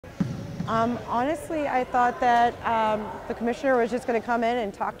Honestly, I thought that the commissioner was just going to come in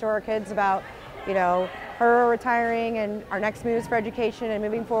and talk to our kids about, her retiring and our next moves for education and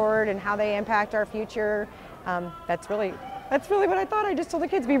moving forward and how they impact our future. That's really what I thought. I just told the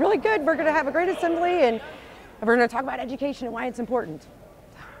kids, be really good. We're going to have a great assembly and we're going to talk about education and why it's important.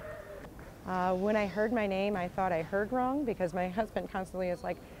 When I heard my name, I thought I heard wrong because my husband constantly is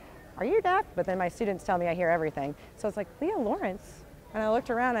like, "Are you deaf?" But then my students tell me I hear everything. So it's like, Leah Lawrence. And I looked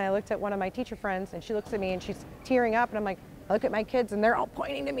around and I looked at one of my teacher friends and she looks at me and she's tearing up and I'm like, I look at my kids and they're all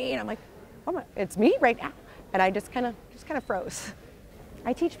pointing to me and I'm like, oh my, it's me right now. And I just kind of froze.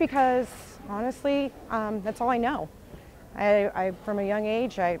 I teach because honestly, that's all I know. From a young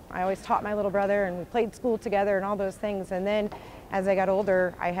age, I always taught my little brother and we played school together and all those things. And then as I got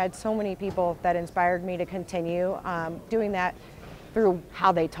older, I had so many people that inspired me to continue doing that through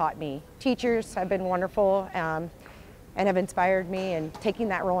how they taught me. Teachers have been wonderful. And have inspired me, and taking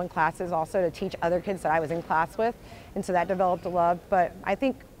that role in classes also to teach other kids that I was in class with, and so that developed a love. But I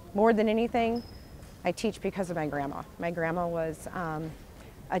think more than anything, I teach because of my grandma. My grandma was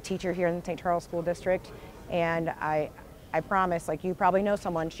a teacher here in the St. Charles School District, and I promise, like you probably know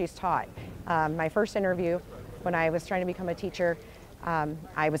someone she's taught. My first interview when I was trying to become a teacher,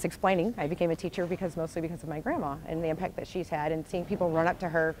 I was explaining I became a teacher mostly because of my grandma and the impact that she's had, and seeing people run up to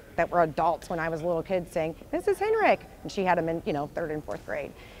her that were adults when I was a little kid saying, "Mrs. Henrik," and she had them in 3rd and 4th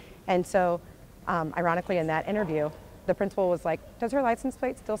grade. And so ironically in that interview, the principal was like, "Does her license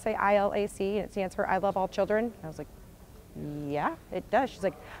plate still say ILAC and it stands for I love all children?" And I was like, "Yeah, it does." She's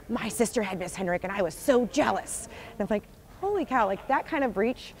like, "My sister had Miss Henrik and I was so jealous." And I'm like, holy cow, like that kind of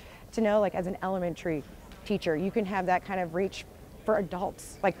reach to know, like as an elementary teacher, you can have that kind of reach for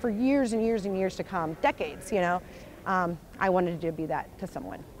adults, like for years and years and years to come, decades, I wanted to be that to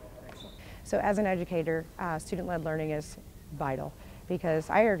someone. So as an educator, student-led learning is vital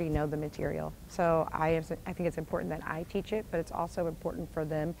because I already know the material. So I think it's important that I teach it, but it's also important for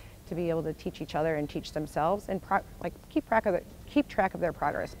them to be able to teach each other and teach themselves and keep track of their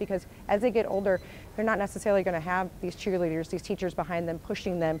progress, because as they get older, they're not necessarily going to have these cheerleaders, these teachers behind them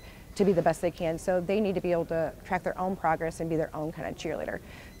pushing them to be the best they can. So they need to be able to track their own progress and be their own kind of cheerleader.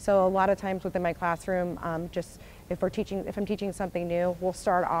 So a lot of times within my classroom, if I'm teaching something new, we'll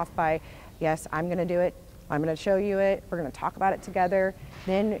start off by, yes, I'm going to do it. I'm going to show you it. We're going to talk about it together.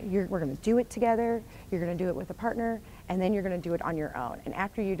 Then we're going to do it together. You're going to do it with a partner, and then you're going to do it on your own. And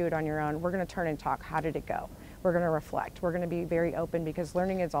after you do it on your own, we're going to turn and talk. How did it go? We're going to reflect. We're going to be very open, because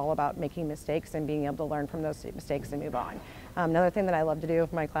learning is all about making mistakes and being able to learn from those mistakes and move on. Another thing that I love to do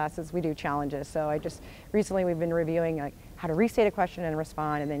with my classes, we do challenges. So recently we've been reviewing like how to restate a question and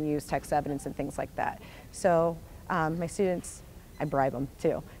respond, and then use text evidence and things like that. So my students, I bribe them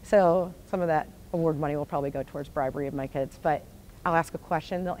too. So some of that award money will probably go towards bribery of my kids, but I'll ask a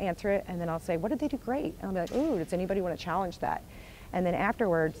question, they'll answer it, and then I'll say, what did they do great? And I'll be like, ooh, does anybody want to challenge that? And then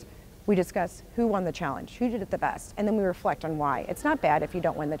afterwards, we discuss who won the challenge, who did it the best, and then we reflect on why. It's not bad if you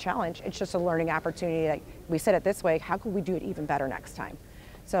don't win the challenge, it's just a learning opportunity. Like we said it this way, how could we do it even better next time?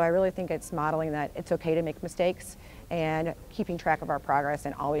 So I really think it's modeling that it's okay to make mistakes and keeping track of our progress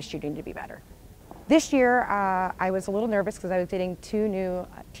and always shooting to be better. This year, I was a little nervous because I was dating 2 new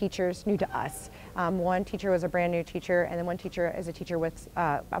teachers, new to us. One teacher was a brand new teacher, and then one teacher is a teacher with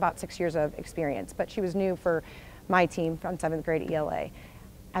about 6 years of experience, but she was new for my team from 7th grade ELA.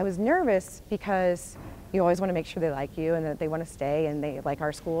 I was nervous because you always want to make sure they like you and that they want to stay and they like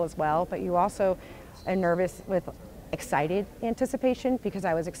our school as well, but you also are nervous with excited anticipation because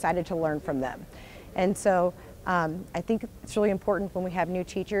I was excited to learn from them. And so I think it's really important when we have new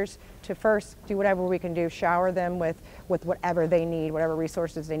teachers to first do whatever we can do, shower them with whatever they need, whatever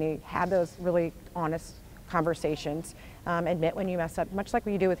resources they need, have those really honest conversations, admit when you mess up, much like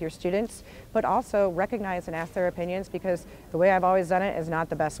what you do with your students, but also recognize and ask their opinions, because the way I've always done it is not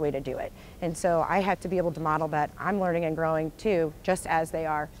the best way to do it. And so I have to be able to model that I'm learning and growing too, just as they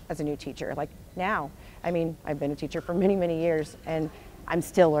are as a new teacher. Like now, I mean, I've been a teacher for many, many years, and I'm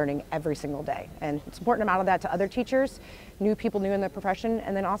still learning every single day. And it's important to model that to other teachers, new people new in the profession,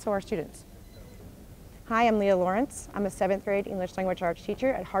 and then also our students. Hi, I'm Leah Lawrence. I'm a 7th grade English Language Arts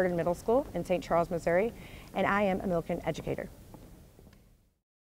teacher at Hardin Middle School in St. Charles, Missouri, and I am a Milken Educator.